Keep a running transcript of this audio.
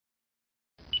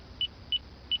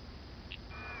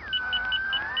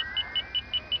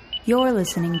You're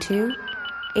listening to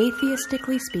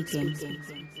Atheistically Speaking.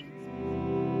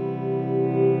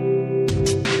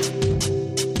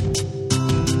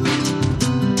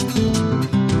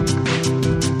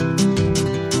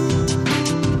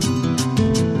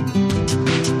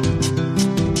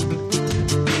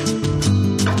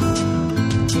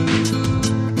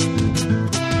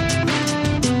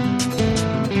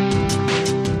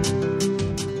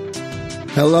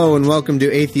 Hello and welcome to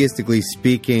Atheistically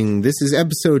Speaking. This is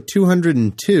episode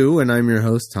 202 and I'm your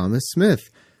host, Thomas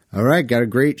Smith. All right, got a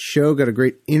great show, got a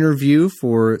great interview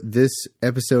for this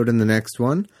episode and the next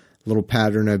one. A little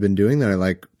pattern I've been doing that I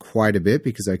like quite a bit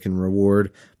because I can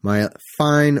reward my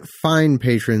fine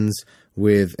patrons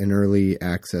with an early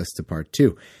access to part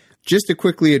 2. Just to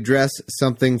quickly address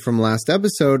something from last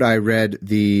episode, I read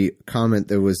the comment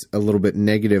that was a little bit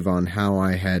negative on how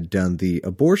I had done the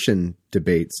abortion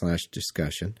debate /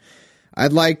 discussion.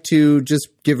 I'd like to just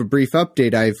give a brief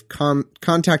update. I've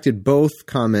contacted both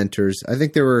commenters. I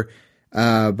think there were,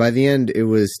 by the end, it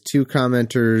was 2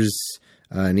 commenters,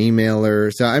 an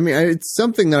emailer. So, I mean, it's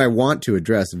something that I want to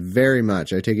address very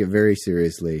much. I take it very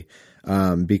seriously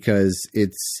because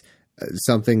it's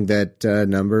something that a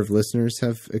number of listeners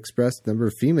have expressed, a number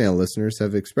of female listeners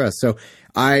have expressed. So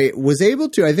I was able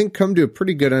to, I think, come to a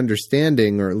pretty good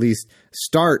understanding, or at least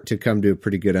start to come to a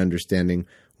pretty good understanding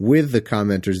with the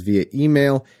commenters via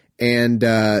email. And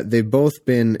they've both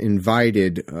been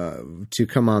invited to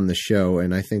come on the show.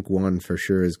 And I think one for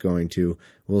sure is going to.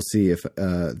 We'll see if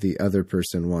the other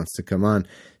person wants to come on.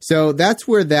 So that's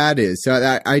where that is. So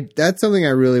that's something I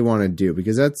really want to do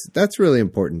because that's really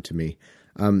important to me.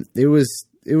 It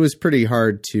was pretty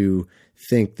hard to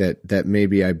think that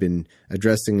maybe I've been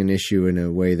addressing an issue in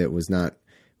a way that was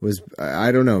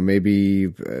I don't know, maybe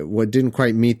what didn't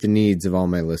quite meet the needs of all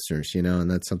my listeners, you know,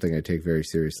 and that's something I take very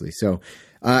seriously. So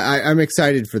I'm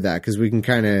excited for that because we can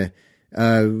kind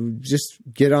of just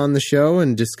get on the show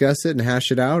and discuss it and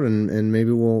hash it out and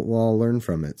maybe we'll all learn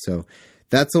from it. So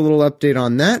that's a little update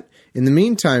on that. In the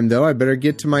meantime, though, I better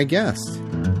get to my guest.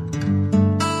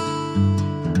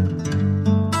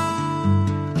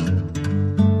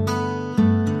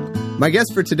 My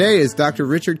guest for today is Dr.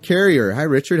 Richard Carrier. Hi,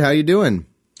 Richard. How you doing?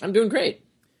 I'm doing great.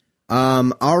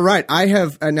 All right. I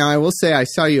have now. I will say I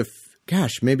saw you,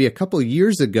 maybe a couple of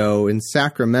years ago in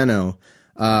Sacramento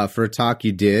for a talk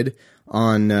you did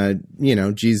on,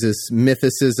 Jesus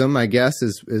mythicism, I guess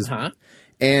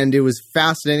and it was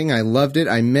fascinating. I loved it.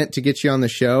 I meant to get you on the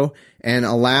show, and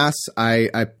alas,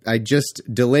 I just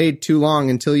delayed too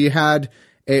long until you had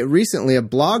recently a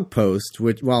blog post,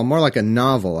 which, well, more like a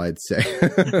novel, I'd say.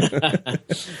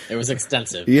 It was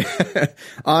extensive. Yeah,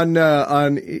 on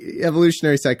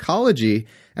evolutionary psychology,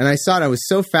 and I saw it. I was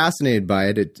so fascinated by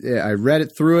it. I read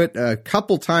it through it a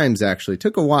couple times, actually. It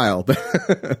took a while,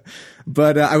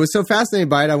 but I was so fascinated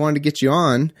by it, I wanted to get you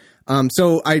on.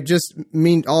 So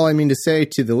all I mean to say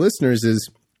to the listeners is,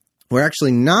 we're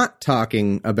actually not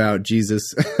talking about Jesus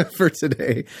for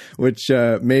today, which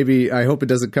maybe I hope it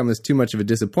doesn't come as too much of a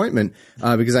disappointment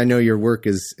because I know your work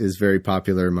is very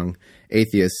popular among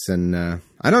atheists. And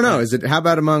I don't know, how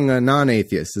about among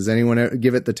non-atheists? Does anyone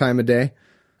give it the time of day?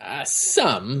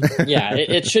 Some. Yeah,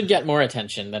 it should get more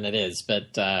attention than it is.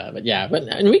 But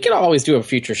and we could always do a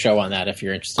future show on that if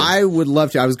you're interested. I would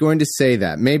love to. I was going to say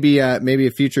that. Maybe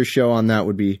a future show on that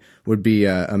would be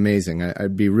amazing.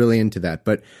 I'd be really into that.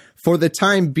 But for the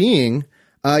time being,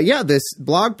 this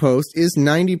blog post is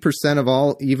 90% of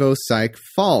all Evo Psych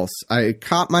false. It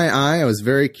caught my eye. I was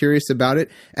very curious about it.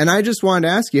 And I just wanted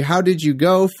to ask you, how did you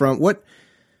go from what?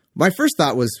 My first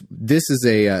thought was this is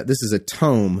a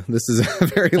tome. This is a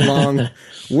very long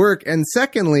work. And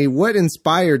secondly, what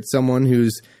inspired someone who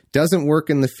doesn't work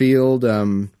in the field,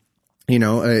 a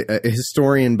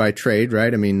historian by trade,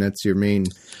 right? I mean, that's your main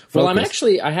focus.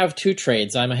 Well, I have 2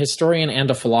 trades. I'm a historian and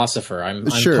a philosopher. I'm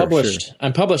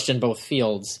published in both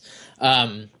fields.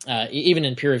 Even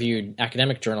in peer-reviewed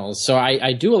academic journals. So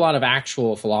I do a lot of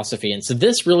actual philosophy. And so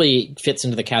this really fits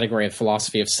into the category of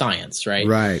philosophy of science, right?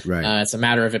 Right. It's a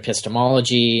matter of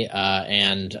epistemology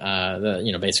and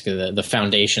basically the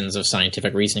foundations of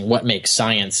scientific reasoning. What makes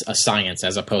science a science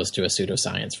as opposed to a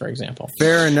pseudoscience, for example.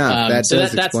 Fair enough. That's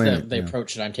the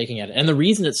approach that I'm taking at it. And the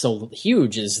reason it's so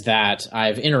huge is that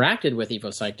I've interacted with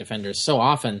Evo Psych defenders so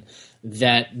often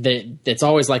that it's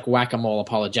always like whack-a-mole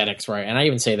apologetics, right? And I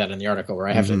even say that in the article where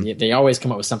I have to, they always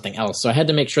come up with something else. So I had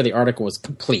to make sure the article was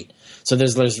complete. So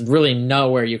there's really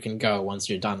nowhere you can go once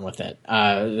you're done with it.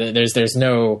 There's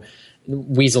no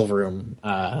weasel room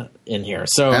in here.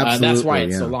 So that's why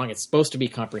it's so long. It's supposed to be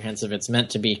comprehensive. It's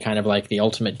meant to be kind of like the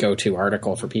ultimate go-to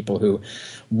article for people who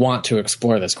want to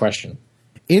explore this question.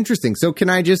 Interesting. So can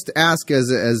I just ask as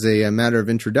a matter of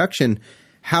introduction,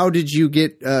 how did you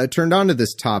get turned on to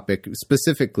this topic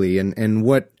specifically, and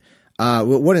what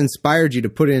inspired you to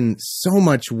put in so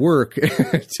much work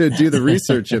to do the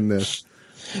research in this?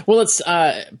 Well, it's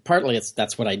partly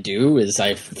that's what I do is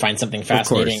I find something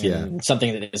fascinating, of course, yeah. and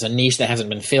something that is a niche that hasn't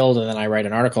been filled, and then I write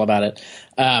an article about it.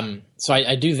 So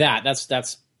I do that.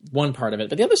 That's one part of it.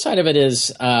 But the other side of it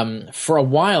is, for a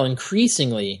while,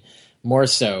 increasingly more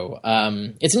so,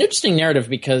 it's an interesting narrative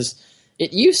because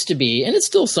it used to be, and it's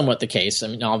still somewhat the case, I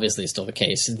mean, obviously it's still the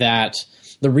case, that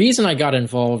the reason I got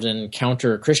involved in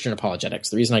counter-Christian apologetics,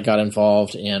 the reason I got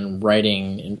involved in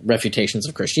writing refutations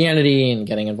of Christianity and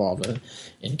getting involved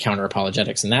in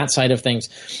counter-apologetics and that side of things,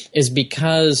 is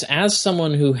because as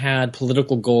someone who had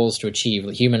political goals to achieve,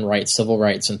 like human rights, civil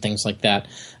rights, and things like that,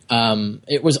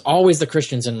 it was always the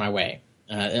Christians in my way.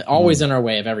 Always in our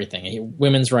way of everything.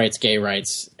 Women's rights, gay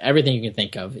rights, everything you can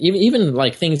think of. Even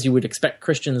like things you would expect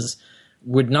Christians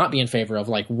would not be in favor of,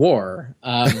 like war.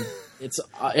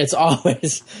 It's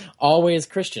always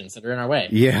Christians that are in our way.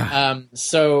 Yeah.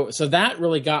 So that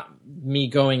really got me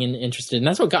going and interested, and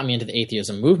that's what got me into the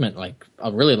atheism movement, like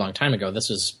a really long time ago. This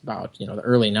was about the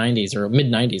early '90s or mid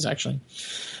 '90s actually.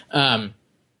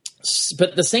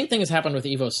 But the same thing has happened with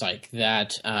EvoPsych,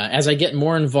 that as I get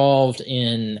more involved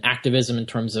in activism in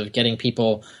terms of getting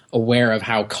people aware of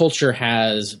how culture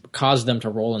has caused them to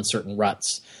roll in certain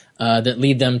ruts, that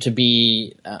lead them to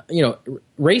be,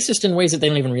 racist in ways that they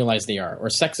don't even realize they are, or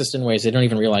sexist in ways they don't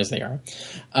even realize they are,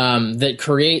 that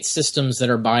create systems that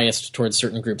are biased towards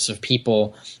certain groups of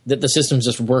people, that the systems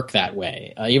just work that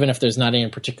way, even if there's not any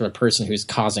particular person who's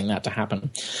causing that to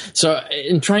happen. So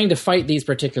in trying to fight these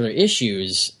particular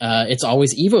issues, it's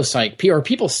always EvoPsych, or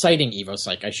people citing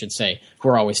EvoPsych, I should say, who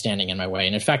are always standing in my way.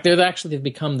 And in fact, they've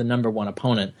become the number one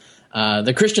opponent.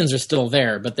 The Christians are still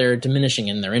there, but they're diminishing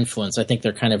in their influence. I think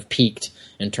they're kind of peaked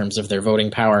in terms of their voting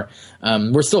power.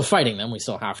 We're still fighting them. We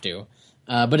still have to.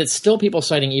 But it's still people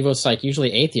citing EvoPsych,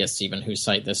 usually atheists even, who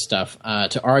cite this stuff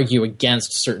to argue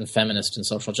against certain feminist and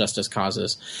social justice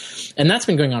causes. And that's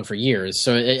been going on for years.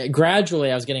 So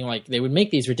gradually I was getting they would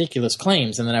make these ridiculous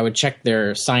claims, and then I would check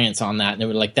their science on that, and it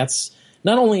would that's...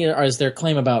 Not only is their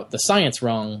claim about the science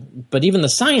wrong, but even the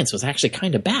science was actually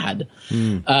kind of bad.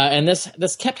 And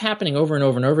this kept happening over and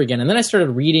over and over again. And then I started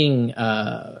reading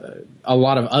a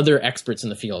lot of other experts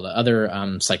in the field,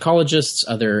 other psychologists,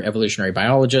 other evolutionary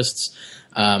biologists,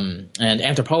 and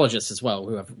anthropologists as well,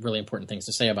 who have really important things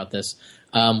to say about this,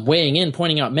 weighing in,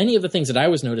 pointing out many of the things that I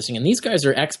was noticing. And these guys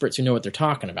are experts who know what they're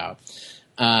talking about.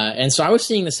 And so I was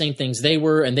seeing the same things they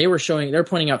were, and they're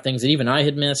pointing out things that even I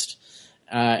had missed.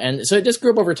 And so it just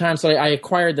grew up over time. So I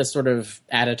acquired this sort of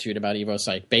attitude about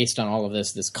EvoPsych based on all of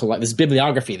this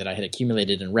bibliography that I had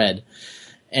accumulated and read.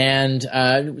 And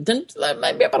then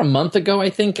maybe about a month ago, I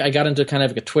think, I got into kind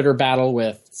of a Twitter battle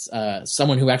with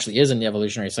someone who actually is an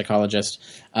evolutionary psychologist.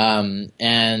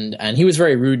 And he was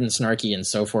very rude and snarky and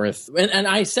so forth. And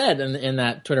I said in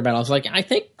that Twitter battle, I was like, I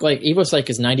think EvoPsych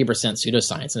is 90%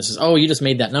 pseudoscience. And it says, oh, you just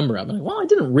made that number up. I'm like, well, I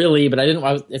didn't really, but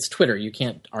it's Twitter. You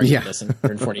can't argue this in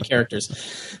 140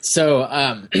 characters. So,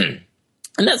 and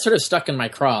that sort of stuck in my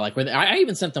craw. I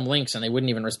even sent them links and they wouldn't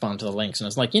even respond to the links. And I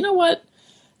was like, you know what?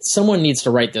 Someone needs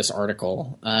to write this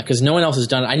article because no one else has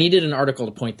done it. I needed an article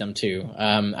to point them to.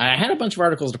 I had a bunch of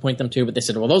articles to point them to, but they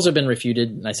said, well, those have been refuted.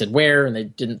 And I said, where? And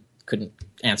they couldn't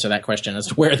answer that question as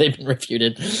to where they've been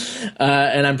refuted.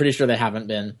 And I'm pretty sure they haven't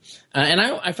been. And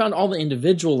I found all the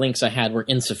individual links I had were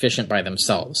insufficient by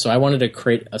themselves. So I wanted to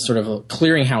create a sort of a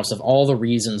clearinghouse of all the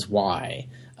reasons why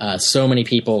so many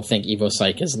people think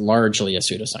EvoPsych is largely a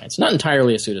pseudoscience. Not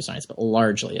entirely a pseudoscience, but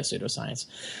largely a pseudoscience.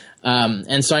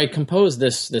 And so I composed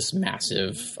this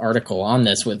massive article on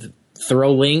this with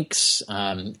thorough links,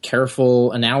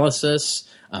 careful analysis.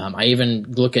 I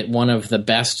even look at one of the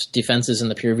best defenses in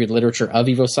the peer-reviewed literature of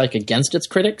EvoPsych against its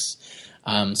critics.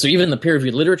 So even the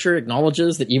peer-reviewed literature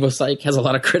acknowledges that EvoPsych has a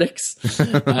lot of critics.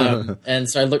 And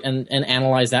so I looked and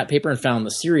analyzed that paper and found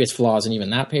the serious flaws in even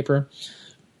that paper.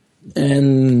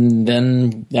 And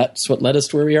then that's what led us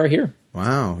to where we are here.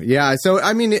 Wow. Yeah. So,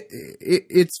 I mean,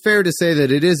 it's fair to say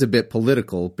that it is a bit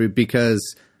political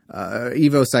because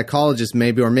Evo psychologists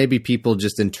maybe people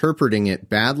just interpreting it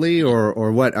badly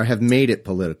or what, or have made it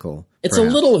political. It's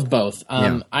perhaps a little of both.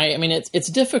 I mean, it's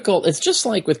difficult. It's just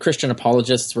like with Christian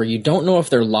apologists where you don't know if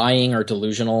they're lying or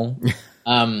delusional.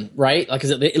 Right?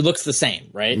 Because it looks the same,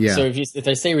 right? Yeah. So if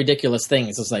they say ridiculous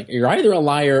things, it's like you're either a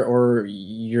liar or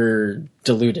you're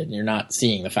deluded and you're not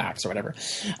seeing the facts or whatever.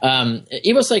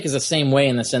 EvoPsych is the same way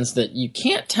in the sense that you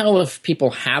can't tell if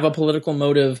people have a political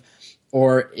motive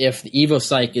or if the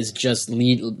EvoPsych is just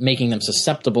making them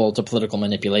susceptible to political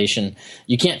manipulation.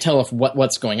 You can't tell if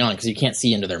what's going on because you can't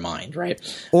see into their mind, right?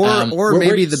 Or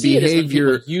maybe the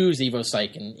behavior use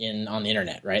EvoPsych on the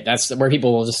internet, right? That's where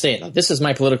people will just say it. This is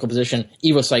my political position.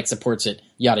 EvoPsych supports it,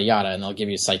 yada yada, and they'll give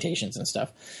you citations and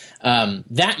stuff.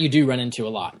 That you do run into a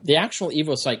lot. The actual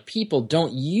EvoPsych people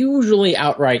don't usually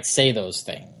outright say those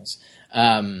things.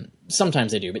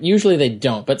 Sometimes they do, but usually they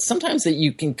don't. But sometimes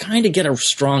you can kind of get a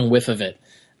strong whiff of it.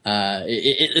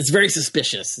 It's very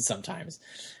suspicious sometimes.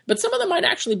 But some of them might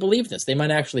actually believe this. They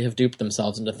might actually have duped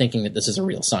themselves into thinking that this is a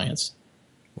real science.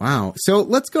 Wow. So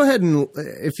let's go ahead and,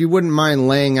 if you wouldn't mind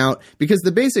laying out, because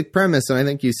the basic premise, and I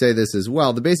think you say this as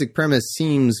well, the basic premise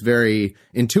seems very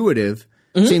intuitive,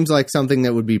 seems like something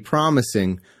that would be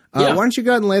promising. Why don't you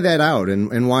go ahead and lay that out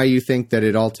and why you think that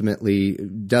it ultimately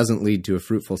doesn't lead to a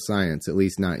fruitful science, at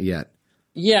least not yet?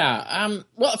 Yeah.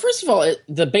 Well, first of all,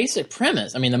 the basic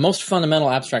premise, the most fundamental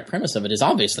abstract premise of it is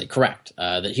obviously correct,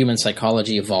 that human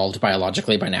psychology evolved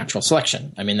biologically by natural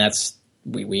selection. That's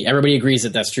everybody agrees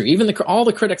that that's true. Even all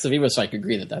the critics of EvoPsych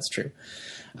agree that that's true.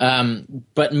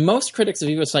 But most critics of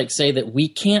EvoPsych say that we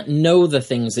can't know the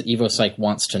things that EvoPsych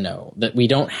wants to know, that we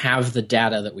don't have the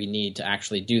data that we need to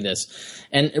actually do this.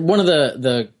 And one of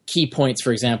the key points,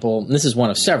 for example, and this is one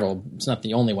of several, it's not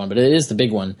the only one, but it is the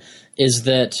big one, is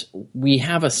that we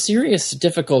have a serious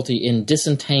difficulty in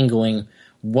disentangling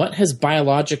what has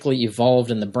biologically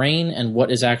evolved in the brain and what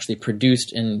is actually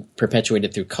produced and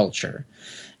perpetuated through culture.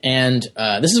 And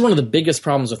this is one of the biggest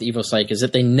problems with EvoPsych is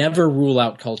that they never rule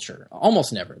out culture.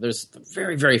 Almost never. There's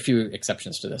very, very few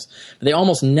exceptions to this. But they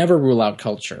almost never rule out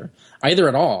culture, either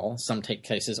at all, some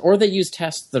cases, or they use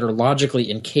tests that are logically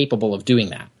incapable of doing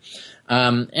that.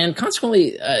 And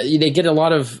consequently, they make a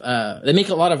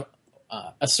lot of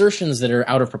assertions that are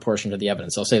out of proportion to the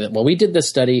evidence. They'll say that, well, we did this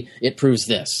study, it proves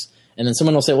this. And then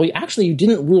someone will say, well, actually, you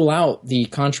didn't rule out the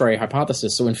contrary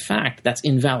hypothesis. So in fact, that's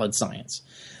invalid science.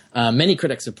 Many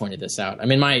critics have pointed this out.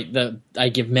 I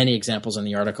give many examples in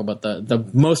the article, but the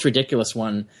most ridiculous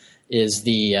one is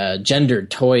the gendered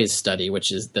toys study,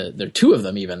 which is there are two of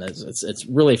them even. It's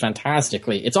really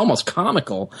fantastically, it's almost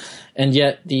comical, and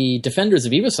yet the defenders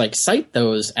of EvoPsych cite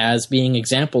those as being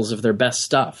examples of their best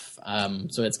stuff.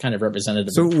 So it's kind of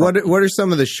representative. So what are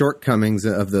some of the shortcomings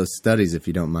of those studies, if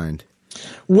you don't mind?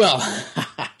 Well,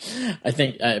 I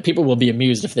think people will be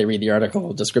amused if they read the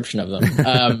article description of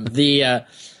them.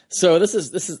 So this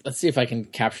is. Let's see if I can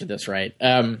capture this right.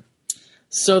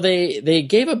 So they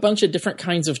gave a bunch of different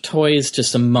kinds of toys to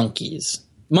some monkeys,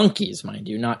 mind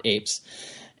you, not apes.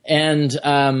 And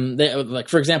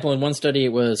for example, in one study,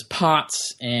 it was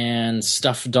pots and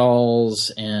stuffed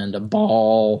dolls and a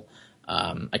ball.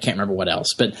 I can't remember what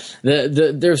else, but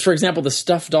there's, for example, the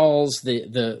stuffed dolls.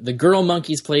 The girl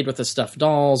monkeys played with the stuffed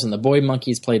dolls, and the boy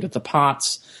monkeys played with the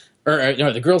pots.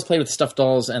 The girls played with the stuffed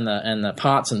dolls and the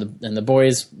pots, and the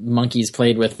boys monkeys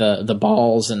played with the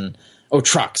balls and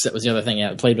trucks. That was the other thing.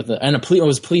 Yeah, played with it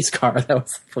was a police car. That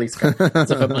was a police car.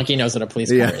 So if a monkey knows what a police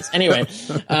car is. Anyway,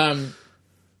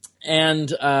 and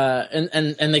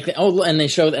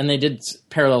they did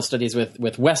parallel studies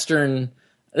with Western.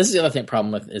 This is the other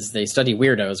problem is they study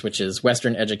weirdos, which is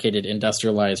Western educated,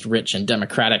 industrialized, rich, and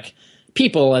democratic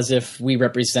people, as if we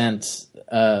represent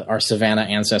our savannah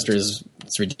ancestors.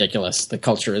 It's ridiculous. The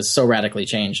culture is so radically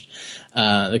changed.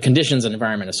 The conditions and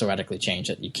environment are so radically changed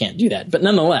that you can't do that. But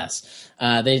nonetheless,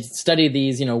 they studied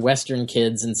these, Western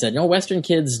kids and said, Western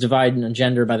kids divide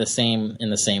gender in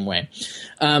the same way.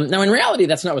 Now, in reality,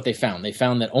 that's not what they found. They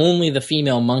found that only the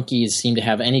female monkeys seemed to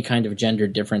have any kind of gender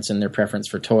difference in their preference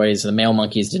for toys. The male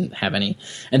monkeys didn't have any.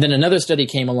 And then another study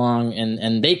came along,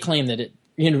 and they claimed that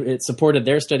it supported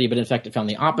their study, but in fact it found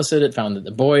the opposite. It found that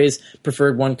the boys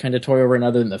preferred one kind of toy over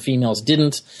another and the females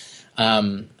didn't.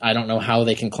 I don't know how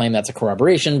they can claim that's a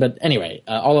corroboration, but anyway,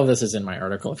 all of this is in my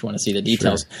article if you want to see the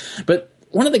details. Sure. But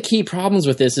one of the key problems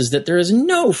with this is that there is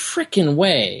no frickin'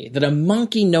 way that a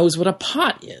monkey knows what a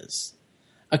pot is.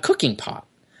 A cooking pot.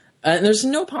 And there's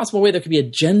no possible way there could be a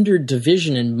gendered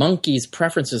division in monkeys'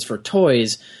 preferences for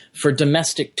toys for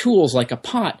domestic tools like a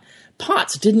pot.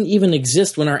 Pots didn't even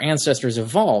exist when our ancestors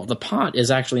evolved. The pot is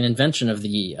actually an invention of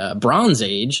the Bronze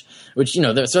Age, which,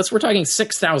 we're talking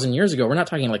 6,000 years ago. We're not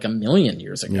talking like 1,000,000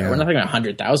 years ago. Yeah. We're not talking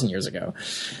 100,000 years ago.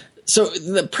 So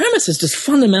the premise is just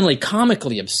fundamentally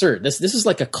comically absurd. This is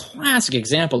like a classic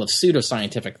example of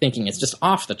pseudoscientific thinking. It's just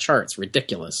off the charts,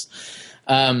 ridiculous.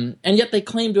 And yet they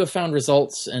claim to have found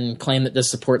results and claim that this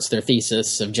supports their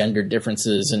thesis of gender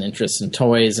differences and interests in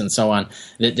toys and so on,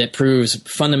 that proves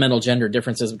fundamental gender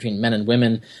differences between men and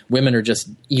women. Women are just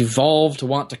evolved to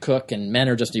want to cook, and men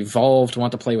are just evolved to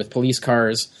want to play with police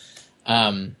cars.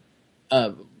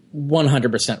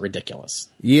 100% ridiculous.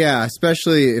 Yeah,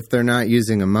 especially if they're not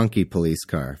using a monkey police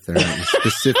car. If they're not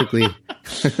specifically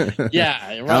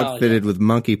outfitted with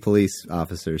monkey police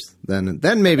officers, then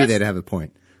maybe they'd have a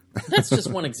point. That's just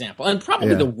one example, and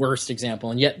probably the worst example,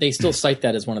 and yet they still cite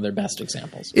that as one of their best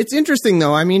examples. It's interesting,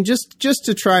 though. I mean, just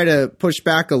to try to push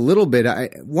back a little bit,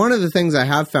 one of the things I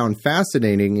have found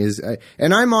fascinating is,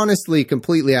 and I'm honestly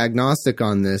completely agnostic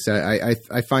on this.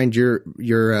 I find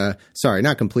you're sorry,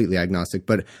 not completely agnostic,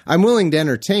 but I'm willing to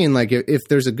entertain. Like, if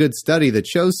there's a good study that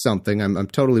shows something, I'm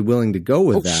totally willing to go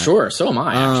with that. Sure, so am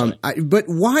I. Actually, but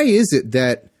why is it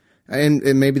that? And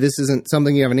maybe this isn't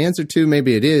something you have an answer to.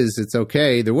 Maybe it is. It's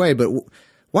okay either way. But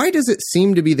why does it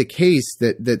seem to be the case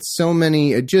that so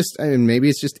many maybe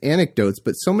it's just anecdotes,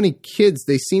 but so many kids,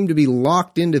 they seem to be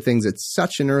locked into things at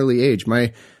such an early age.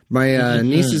 My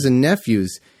nieces and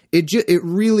nephews, it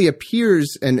really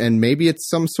appears, and maybe it's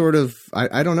some sort of,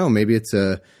 I don't know, maybe it's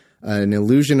an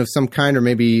illusion of some kind, or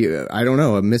maybe, I don't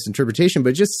know, a misinterpretation, but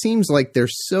it just seems like they're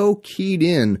so keyed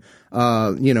in,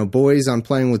 boys on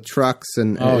playing with trucks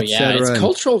and et cetera. It's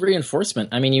cultural reinforcement.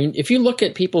 I mean, if you look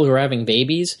at people who are having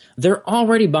babies, they're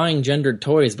already buying gendered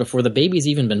toys before the baby's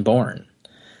even been born.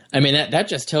 I mean, that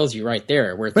just tells you right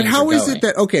there where things are going. But how is it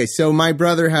that, okay, so my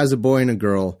brother has a boy and a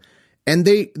girl, and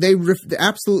they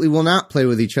absolutely will not play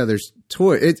with each other's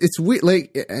toys. It's weird,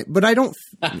 like, but I don't,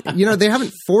 they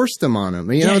haven't forced them on them.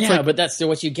 But that's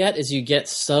what you get is you get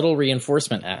subtle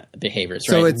reinforcement behaviors,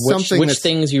 right? So it's which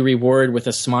things you reward with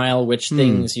a smile, which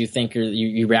things you think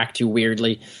you react to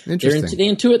weirdly. Interesting. They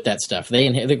intuit that stuff.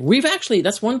 We've actually,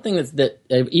 that's one thing that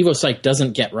EvoPsych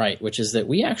doesn't get right, which is that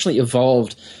we actually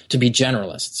evolved to be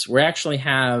generalists. We actually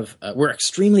we're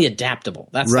extremely adaptable.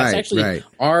 That's actually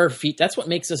our feat. That's what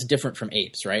makes us different from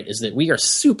apes, right? Is that we are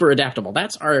super adaptable.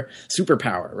 That's our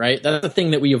superpower, right? That's the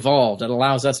thing that we evolved that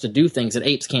allows us to do things that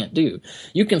apes can't do.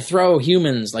 You can throw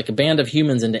humans, like a band of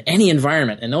humans, into any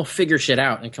environment, and they'll figure shit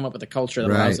out and come up with a culture that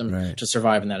allows them to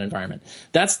survive in that environment.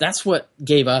 That's what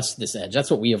gave us this edge.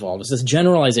 That's what we evolved. Is this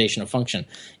generalization of function.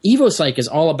 EvoPsych is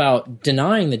all about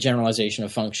denying the generalization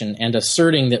of function and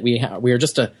asserting that we are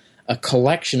just a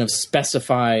collection of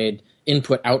specified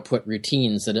input-output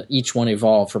routines that each one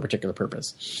evolved for a particular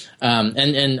purpose.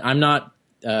 And I'm not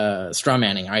straw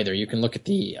manning either. You can look at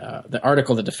the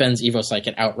article that defends EvoPsych.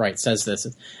 It outright says this,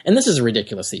 and this is a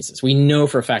ridiculous thesis. We know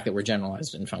for a fact that we're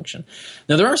generalized in function.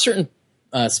 Now there are certain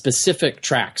specific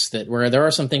tracks where there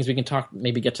are some things we can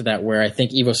maybe get to that, where I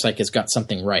think EvoPsych has got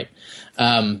something right.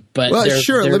 But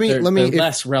they're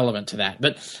less relevant to that.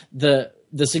 But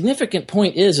the significant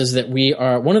point is that we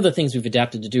are, one of the things we've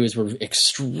adapted to do is we're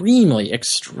extremely,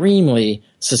 extremely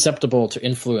susceptible to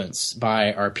influence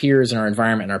by our peers and our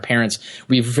environment and our parents.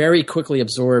 We very quickly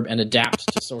absorb and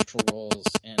adapt to social roles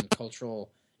and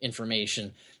cultural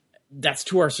information. That's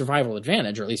to our survival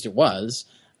advantage, or at least it was,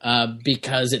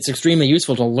 because it's extremely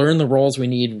useful to learn the roles we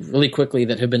need really quickly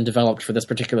that have been developed for this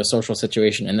particular social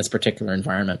situation in this particular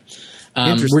environment.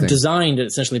 We're designed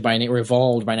essentially we're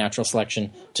evolved by natural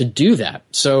selection to do that.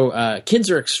 So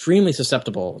kids are extremely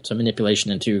susceptible to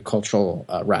manipulation into cultural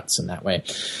ruts in that way.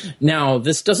 Now,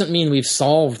 this doesn't mean we've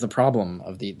solved the problem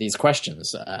of these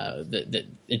questions.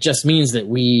 It just means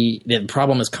that the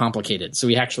problem is complicated. So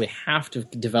we actually have to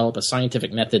develop a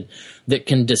scientific method that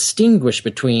can distinguish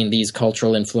between these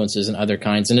cultural influences and other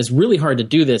kinds. And it's really hard to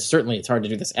do this. Certainly it's hard to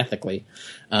do this ethically,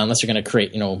 unless you're going to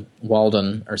create,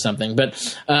 Walden or something.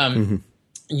 But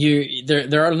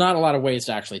there are not a lot of ways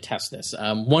to actually test this.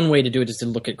 One way to do it is to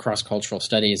look at cross-cultural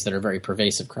studies that are very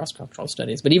pervasive cross-cultural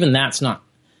studies. But even that's not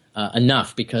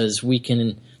enough, because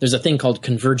there's a thing called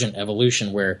convergent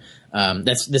evolution where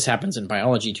this happens in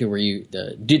biology too, where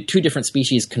two different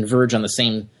species converge on the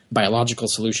same biological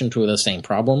solution to the same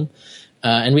problem.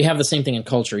 And we have the same thing in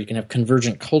culture. You can have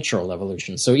convergent cultural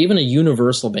evolution. So even a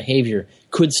universal behavior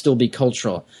could still be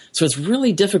cultural. So it's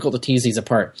really difficult to tease these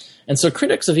apart. And so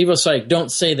critics of EvoPsych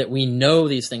don't say that we know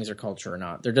these things are culture or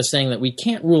not. They're just saying that we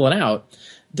can't rule it out.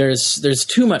 There's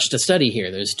too much to study here.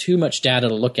 There's too much data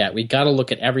to look at. We got to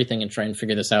look at everything and try and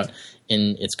figure this out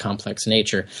in its complex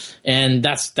nature. And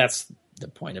that's the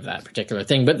point of that particular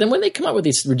thing. But then when they come up with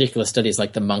these ridiculous studies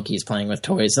like the monkeys playing with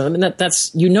toys, I mean, that's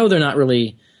they're not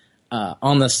really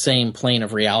on the same plane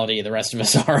of reality the rest of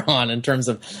us are on, in terms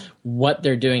of what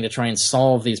they're doing to try and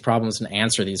solve these problems and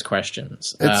answer these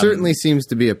questions. It certainly seems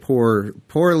to be a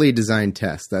poorly designed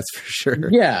test, that's for sure.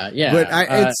 Yeah. But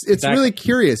it's exactly. Really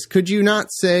curious. Could you not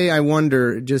say, I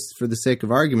wonder, just for the sake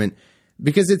of argument,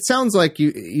 because it sounds like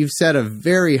you've set a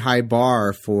very high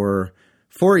bar for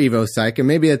EvoPsych, and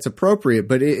maybe it's appropriate,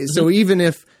 but so even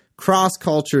if cross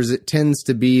cultures, it tends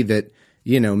to be that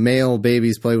male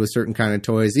babies play with certain kind of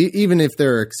toys, even if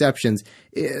there are exceptions.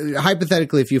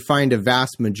 Hypothetically, if you find a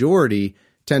vast majority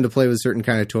tend to play with a certain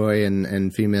kind of toy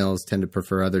and females tend to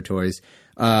prefer other toys,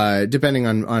 depending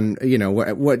on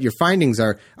what your findings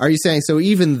are you saying, so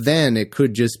even then it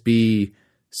could just be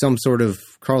some sort of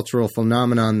cultural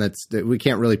phenomenon that we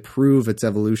can't really prove it's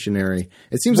evolutionary?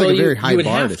 It seems like a very high bar. You would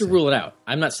have to rule it out.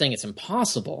 I'm not saying it's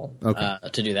impossible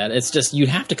to do that. It's just you'd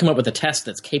have to come up with a test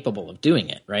that's capable of doing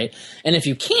it, right? And if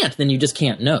you can't, then you just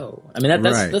can't know. I mean,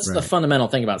 that's the fundamental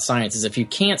thing about science is if you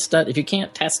can't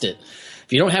test it,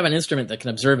 if you don't have an instrument that can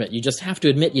observe it, you just have to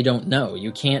admit you don't know.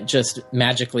 You can't just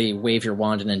magically wave your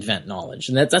wand and invent knowledge.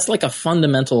 And that's like a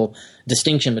fundamental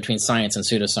distinction between science and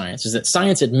pseudoscience, is that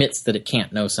science admits that it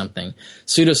can't know something.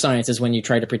 Pseudoscience is when you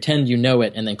try to pretend you know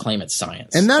it and then claim it's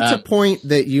science. And that's a point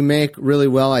that you make really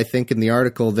well, I think, in the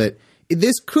article, that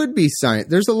this could be science.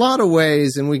 There's a lot of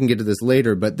ways, and we can get to this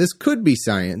later, but this could be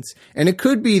science. And it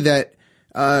could be that,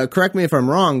 correct me if I'm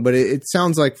wrong, but it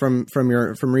sounds like from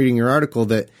reading your article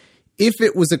that if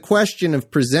it was a question of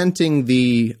presenting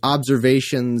the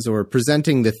observations or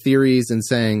presenting the theories and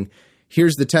saying,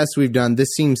 here's the test we've done, this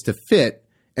seems to fit,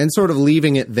 and sort of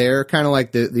leaving it there, kind of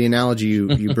like the analogy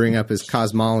you bring up is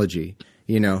cosmology,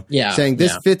 saying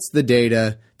this fits the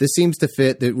data, this seems to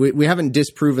fit, that we haven't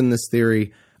disproven this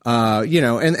theory,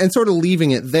 and sort of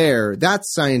leaving it there,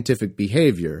 that's scientific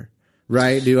behavior.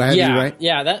 Right? Do I have you right?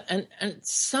 Yeah, that and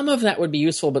some of that would be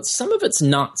useful, but some of it's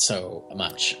not so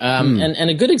much. And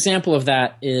a good example of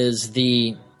that is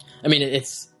this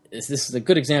is a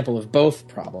good example of both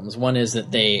problems. One is that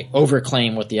they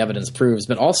overclaim what the evidence proves,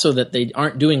 but also that they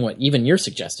aren't doing what even you're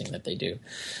suggesting that they do,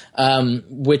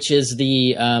 which is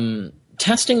the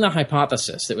testing the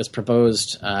hypothesis that was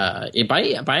proposed by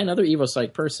another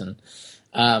EvoPsych person.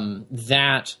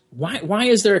 That why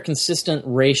is there a consistent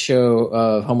ratio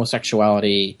of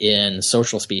homosexuality in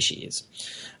social species,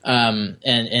 and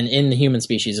in the human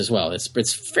species as well?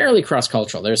 It's fairly cross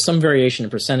cultural. There's some variation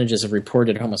in percentages of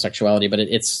reported homosexuality, but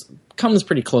it comes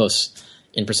pretty close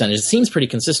in percentage. It seems pretty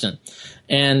consistent.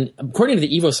 And according to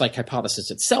the EvoPsych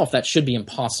hypothesis itself, that should be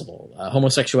impossible.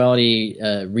 Homosexuality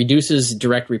reduces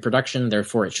direct reproduction,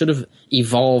 therefore it should have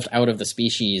evolved out of the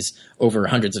species over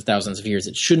hundreds of thousands of years.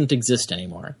 It shouldn't exist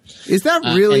anymore. Is that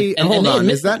really hold on,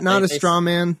 is that not a straw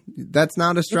man? That's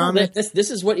not a straw man? This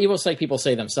is what EvoPsych people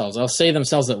say themselves. They'll say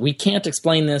themselves that we can't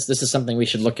explain this. This is something we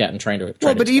should look at and try to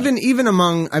but even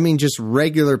among, just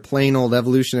regular plain old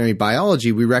evolutionary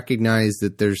biology, we recognize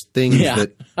that there's things that...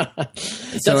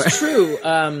 That's true.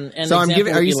 So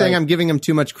are you saying I'm giving him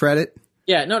too much credit?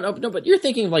 Yeah, no, but you're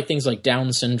thinking of like things like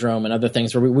Down syndrome and other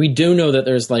things where we do know that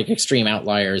there's like extreme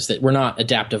outliers that we're not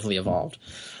adaptively evolved.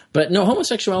 But no,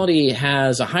 homosexuality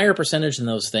has a higher percentage than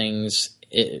those things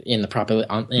in the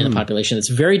population. It's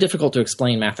very difficult to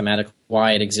explain mathematically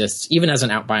why it exists, even as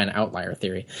by an outlier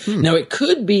theory. Now, it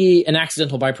could be an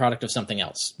accidental byproduct of something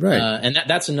else. Right. And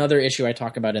that's another issue I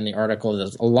talk about in the article.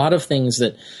 There's a lot of things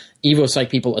that EvoPsych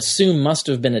people assume must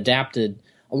have been adapted.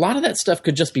 A lot of that stuff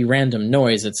could just be random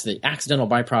noise. It's the accidental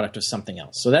byproduct of something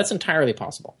else. So that's entirely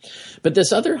possible. But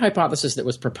this other hypothesis that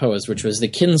was proposed, which was the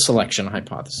kin selection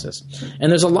hypothesis,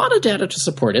 and there's a lot of data to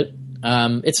support it.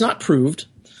 It's not proved,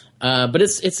 but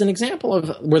it's an example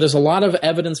of where there's a lot of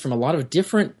evidence from a lot of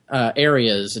different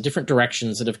areas, different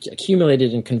directions that have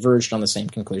accumulated and converged on the same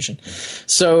conclusion.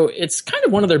 So it's kind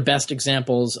of one of their best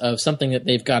examples of something that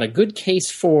they've got a good case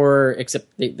for, except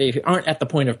they aren't at the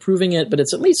point of proving it, but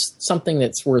it's at least something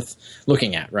that's worth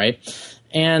looking at, right?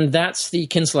 And that's the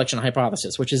kin selection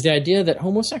hypothesis, which is the idea that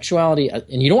homosexuality,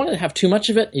 and you don't want to have too much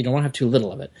of it, you don't want to have too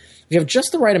little of it. If you have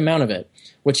just the right amount of it,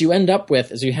 what you end up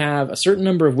with is you have a certain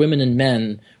number of women and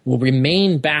men will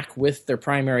remain back with their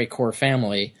primary core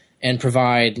family and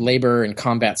provide labor and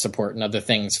combat support and other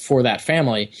things for that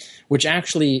family, which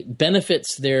actually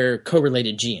benefits their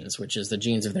correlated genes, which is the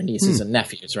genes of their nieces and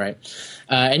nephews, right?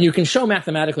 And you can show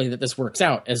mathematically that this works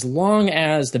out as long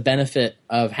as the benefit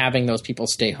of having those people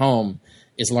stay home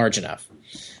is large enough.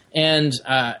 And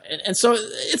so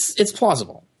it's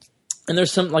plausible. And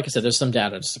there's some, like I said, there's some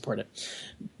data to support it.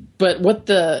 But what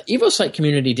the EvoPsych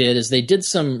community did is they did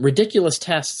some ridiculous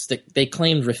tests that they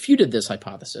claimed refuted this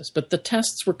hypothesis, but the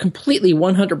tests were completely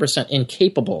 100%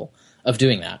 incapable of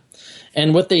doing that.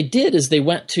 And what they did is they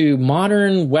went to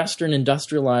modern Western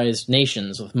industrialized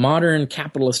nations with modern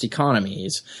capitalist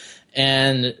economies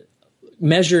and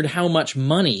measured how much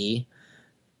money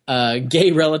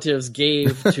gay relatives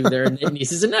gave to their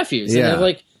nieces and nephews. Yeah. And they're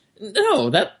like, no,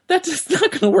 that's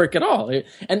not going to work at all.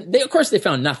 And of course, they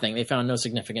found nothing. They found no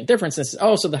significant difference.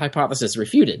 So the hypothesis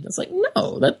refuted. It's like,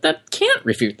 no, that can't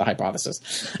refute the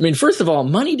hypothesis. I mean, first of all,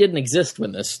 money didn't exist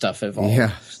when this stuff evolved.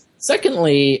 Yeah.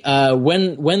 Secondly,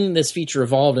 when this feature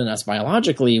evolved in us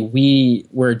biologically, we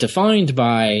were defined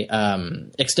by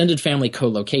extended family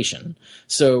co-location.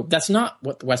 So that's not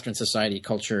what the Western society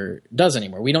culture does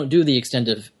anymore. We don't do the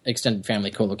extended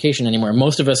family co-location anymore.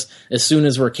 Most of us, as soon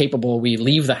as we're capable, we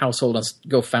leave the household and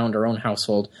go found our own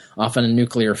household, often a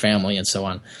nuclear family and so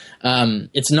on.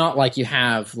 It's not like you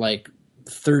have like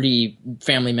 30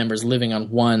 family members living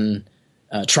on one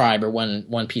tribe or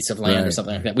one piece of land or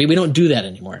something like that. We don't do that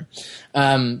anymore.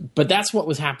 But that's what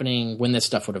was happening when this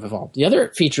stuff would have evolved. The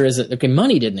other feature is that, okay,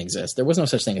 money didn't exist. There was no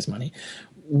such thing as money.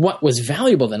 What was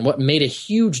valuable then, what made a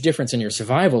huge difference in your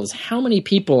survival is how many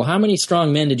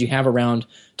strong men did you have around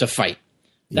to fight?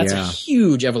 That's a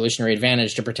huge evolutionary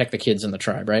advantage to protect the kids in the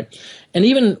tribe, right? And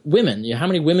even women, how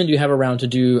many women do you have around to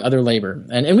do other labor?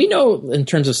 And we know in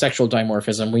terms of sexual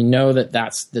dimorphism, we know that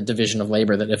that's the division of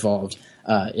labor that evolved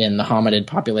in the hominid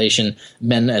population,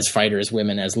 men as fighters,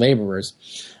 women as laborers.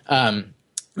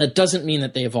 That doesn't mean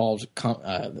that they evolved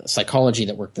psychology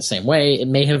that worked the same way. It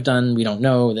may have done. We don't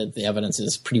know. That the evidence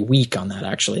is pretty weak on that,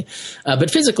 actually.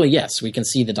 But physically, yes, we can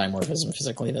see the dimorphism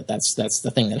physically, that's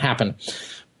the thing that happened.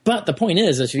 But the point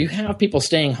is if you have people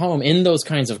staying home in those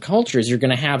kinds of cultures, you're going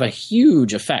to have a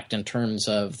huge effect in terms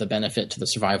of the benefit to the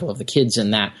survival of the kids in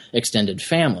that extended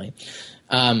family.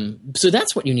 So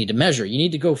that's what you need to measure. You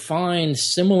need to go find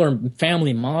similar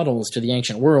family models to the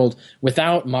ancient world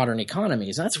without modern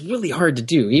economies. That's really hard to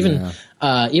do. Even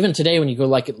today, when you go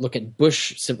look at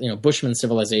Bushman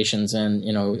civilizations and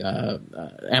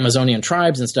Amazonian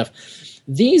tribes and stuff,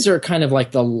 these are kind of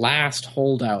like the last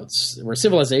holdouts where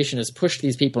civilization has pushed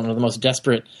these people into the most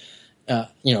desperate,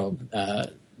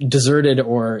 deserted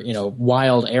or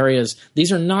wild areas.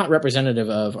 These are not representative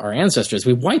of our ancestors.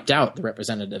 We wiped out the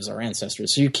representatives of our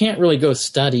ancestors, so you can't really go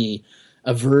study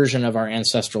a version of our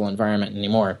ancestral environment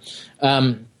anymore.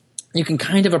 You can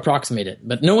kind of approximate it,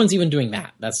 but no one's even doing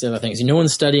that. That's the other thing. No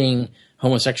one's studying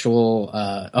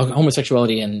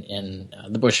homosexuality in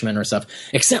the Bushmen or stuff,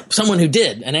 except someone who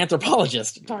did, an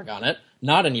anthropologist, doggone it,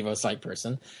 not an EvoPsych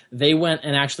person. They went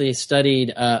and actually studied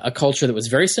a culture that was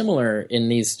very similar in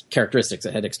these characteristics.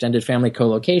 It had extended family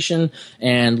co-location,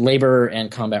 and labor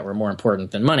and combat were more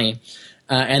important than money.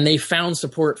 And they found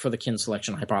support for the kin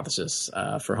selection hypothesis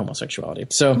for homosexuality.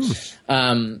 So,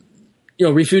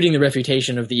 refuting the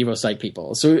refutation of the EvoPsych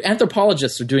people. So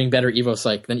anthropologists are doing better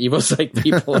EvoPsych than EvoPsych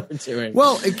people are doing.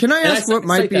 Well, can I ask what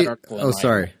might be? Oh,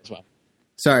 sorry. Well.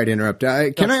 Sorry to interrupt.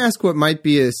 Can I ask what might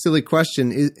be a silly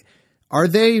question? Are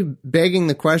they begging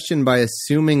the question by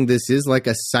assuming this is like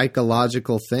a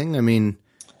psychological thing? I mean,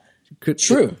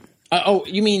 true.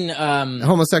 You mean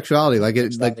homosexuality?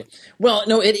 Well,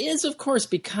 no, it is, of course,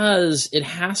 because it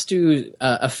has to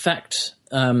affect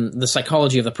the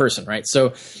psychology of the person, right?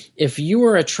 So if you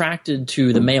are attracted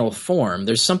to the male form,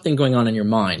 there's something going on in your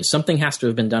mind. Something has to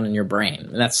have been done in your brain,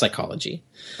 and that's psychology.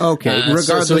 Okay,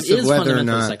 regardless so it is of whether or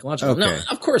not psychological. Okay. No,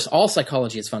 of course, all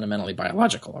psychology is fundamentally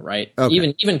biological, right?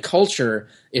 Okay. Even culture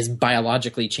is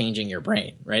biologically changing your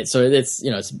brain, right? So it's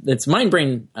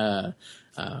mind-brain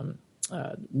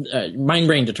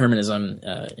mind-brain determinism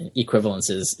equivalence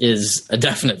is a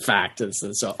definite fact.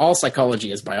 So all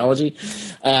psychology is biology,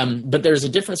 but there's a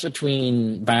difference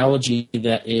between biology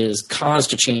that is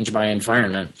caused to change by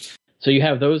environment. So you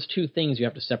have those two things you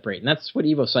have to separate, and that's what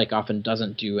EvoPsych often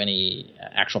doesn't do any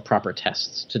actual proper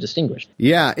tests to distinguish.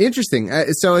 Yeah, interesting.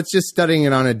 So it's just studying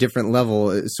it on a different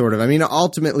level, sort of. I mean,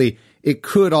 ultimately, it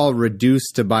could all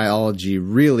reduce to biology.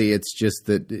 Really, it's just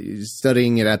that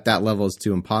studying it at that level is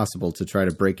too impossible to try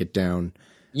to break it down.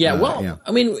 Yeah,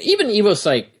 I mean, even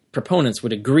EvoPsych proponents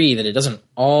would agree that it doesn't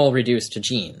all reduce to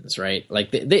genes, right?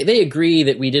 Like they agree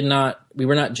that we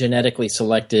were not genetically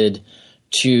selected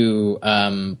to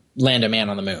land a man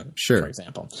on the moon, sure, for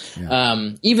example.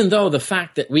 Yeah. Even though the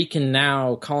fact that we can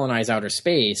now colonize outer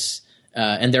space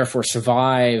and therefore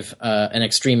survive an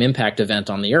extreme impact event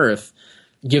on the Earth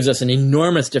gives us an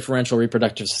enormous differential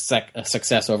reproductive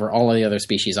success over all of the other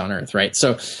species on Earth, right?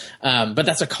 So, but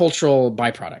that's a cultural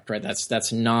byproduct, right?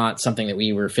 That's not something that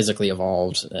we were physically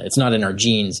evolved. It's not in our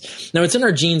genes. Now, it's in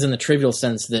our genes in the trivial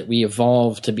sense that we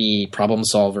evolved to be problem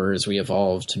solvers. We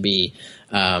evolved to be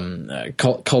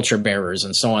culture bearers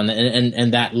and so on.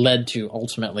 And that led to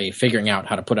ultimately figuring out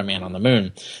how to put a man on the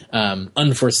moon,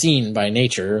 unforeseen by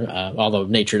nature, although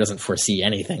nature doesn't foresee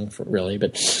anything really,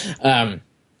 but,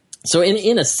 so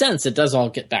in a sense, it does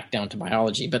all get back down to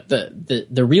biology, but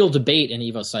the real debate in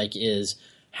EvoPsych is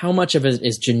how much of it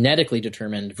is genetically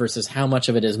determined versus how much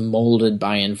of it is molded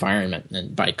by environment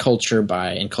and by culture,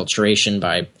 by enculturation,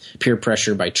 by peer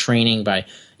pressure, by training, by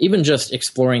even just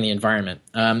exploring the environment.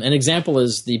 An example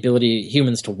is the ability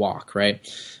humans to walk, right?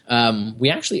 We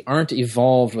actually aren't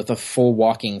evolved with a full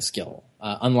walking skill,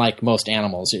 unlike most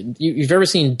animals. You've ever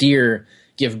seen deer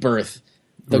give birth?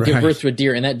 They'll give birth to a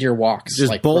deer, and that deer walks just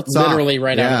like bolts literally off.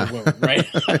 Right out of the womb, right?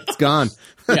 It's gone.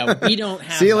 Yeah, we don't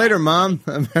have See you that. later, Mom.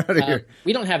 I'm out of here.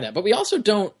 We don't have that, but we also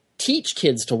don't teach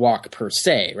kids to walk per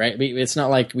se, right? It's not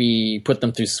like we put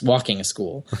them through walking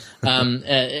school.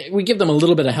 We give them a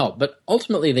little bit of help, but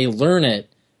ultimately they learn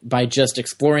it by just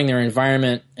exploring their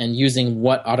environment and using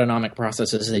what autonomic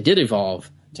processes they did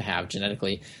evolve to have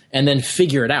genetically, and then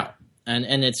figure it out.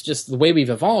 And it's just the way we've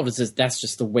evolved is that's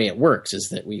just the way it works, is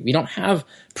that we don't have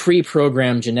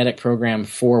pre-programmed genetic program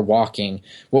for walking.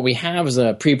 What we have is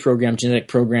a pre-programmed genetic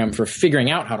program for figuring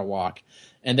out how to walk.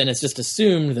 And then it's just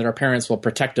assumed that our parents will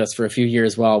protect us for a few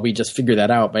years while we just figure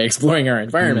that out by exploring our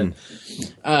environment.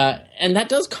 And that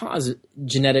does cause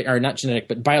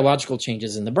but biological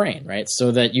changes in the brain, right?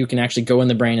 So that you can actually go in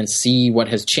the brain and see what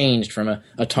has changed from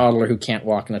a toddler who can't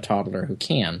walk and a toddler who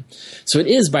can. So it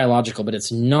is biological, but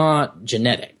it's not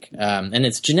genetic. And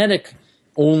it's genetic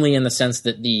only in the sense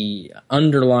that the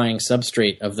underlying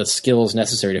substrate of the skills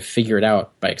necessary to figure it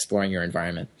out by exploring your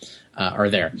environment are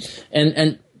there.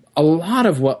 And a lot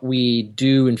of what we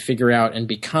do and figure out and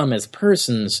become as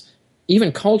persons,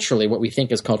 even culturally, what we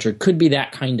think is culture, could be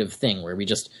that kind of thing where we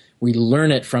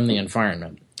learn it from the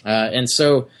environment. And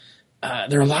so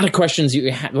there are a lot of questions,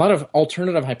 a lot of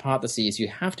alternative hypotheses you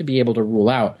have to be able to rule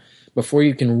out before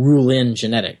you can rule in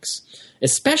genetics,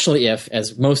 especially if,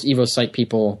 as most EvoPsych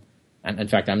people, and in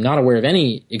fact, I'm not aware of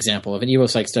any example of an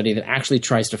EvoPsych study that actually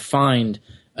tries to find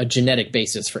a genetic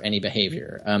basis for any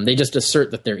behavior. They just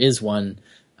assert that there is one,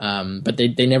 but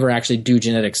they never actually do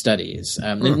genetic studies.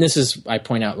 And this is, I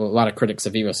point out, a lot of critics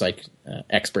of EvoPsych,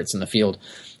 experts in the field,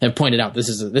 have pointed out this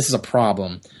is a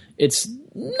problem. It's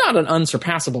not an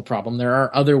unsurpassable problem. There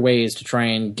are other ways to try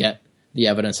and get the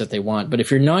evidence that they want. But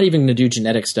if you're not even going to do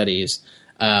genetic studies,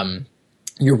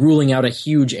 you're ruling out a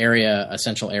huge area,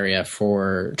 essential area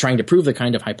for trying to prove the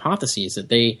kind of hypotheses that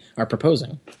they are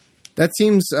proposing. That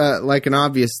seems like an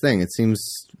obvious thing. It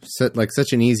seems like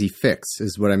such an easy fix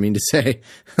is what I mean to say.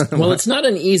 Well, it's not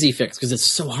an easy fix because it's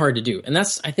so hard to do. And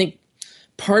that's, I think,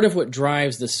 part of what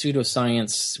drives the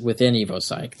pseudoscience within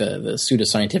EvoPsych, the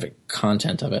pseudoscientific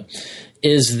content of it,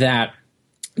 is that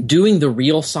doing the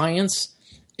real science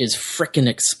is frickin'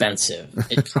 expensive.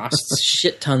 It costs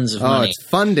shit tons of money. It's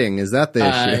funding. Is that the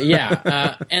issue?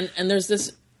 Yeah. And there's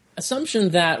this assumption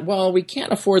that, well, we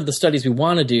can't afford the studies we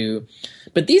want to do,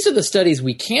 but these are the studies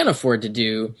we can afford to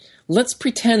do. Let's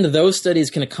pretend those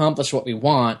studies can accomplish what we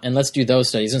want, and let's do those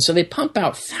studies. And so they pump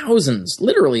out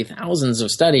literally thousands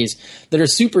of studies that are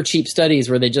super cheap studies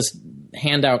where they just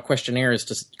hand out questionnaires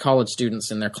to college students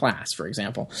in their class, for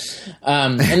example.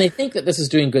 And they think that this is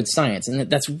doing good science, and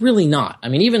that's really not. I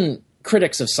mean, even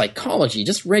critics of psychology,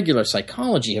 just regular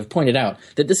psychology, have pointed out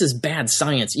that this is bad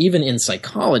science, even in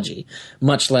psychology,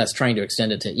 much less trying to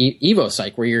extend it to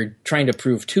EvoPsych, where you're trying to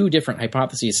prove two different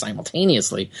hypotheses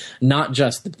simultaneously, not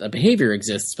just that the behavior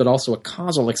exists, but also a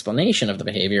causal explanation of the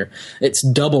behavior. It's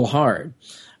double hard.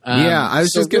 I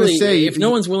was just going to say, if no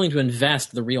one's willing to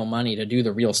invest the real money to do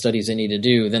the real studies they need to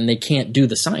do, then they can't do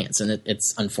the science. And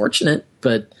it's unfortunate,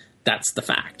 but that's the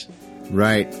fact.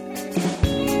 Right.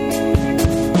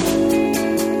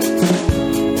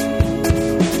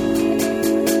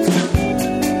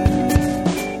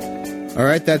 All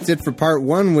right, that's it for part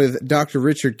one with Dr.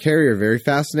 Richard Carrier. Very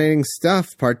fascinating stuff.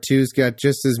 Part two's got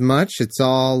just as much. It's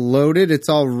all loaded. It's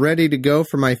all ready to go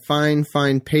for my fine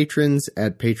patrons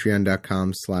at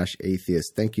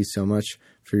patreon.com/atheist. Thank you so much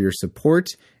for your support.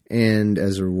 And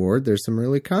as a reward, there's some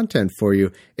early content for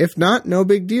you. If not, no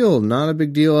big deal. Not a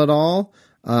big deal at all.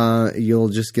 You'll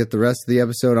just get the rest of the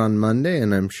episode on Monday,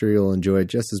 and I'm sure you'll enjoy it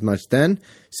just as much then.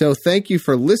 So thank you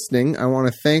for listening. I want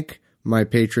to thank my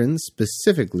patrons,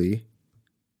 specifically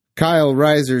Kyle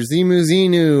Reiser, Zimu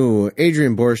Zinu,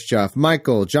 Adrian Borshchoff,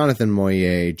 Michael, Jonathan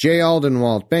Moyer, Jay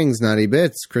Aldenwalt, Bangs Naughty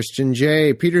Bits, Christian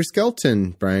J, Peter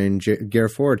Skelton, Brian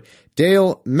Gareford,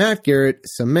 Dale, Matt Garrett,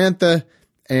 Samantha,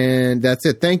 and that's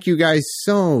it. Thank you guys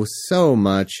so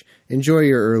much. Enjoy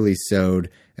your early sode,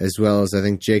 as well as I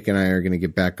think Jake and I are going to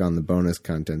get back on the bonus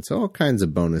content. So all kinds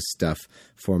of bonus stuff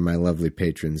for my lovely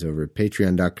patrons over at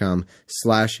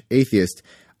patreon.com/atheist.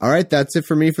 All right, that's it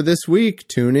for me for this week.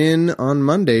 Tune in on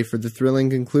Monday for the thrilling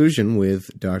conclusion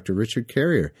with Dr. Richard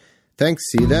Carrier. Thanks.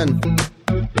 See you then.